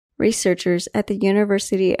Researchers at the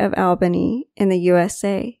University of Albany in the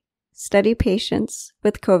USA study patients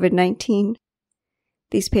with COVID-19.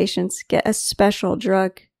 These patients get a special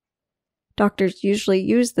drug. Doctors usually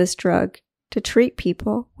use this drug to treat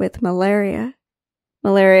people with malaria.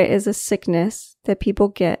 Malaria is a sickness that people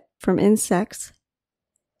get from insects.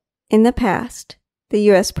 In the past, the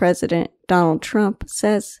U.S. President Donald Trump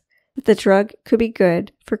says that the drug could be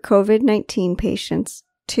good for COVID-19 patients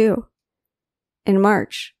too. In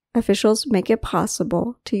March, officials make it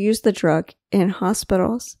possible to use the drug in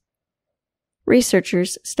hospitals.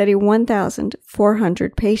 Researchers study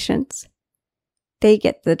 1,400 patients. They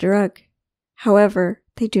get the drug. However,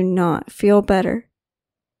 they do not feel better.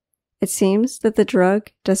 It seems that the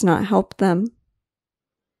drug does not help them.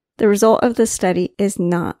 The result of the study is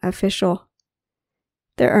not official.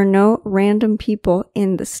 There are no random people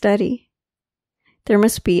in the study. There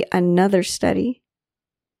must be another study.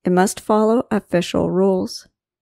 It must follow official rules.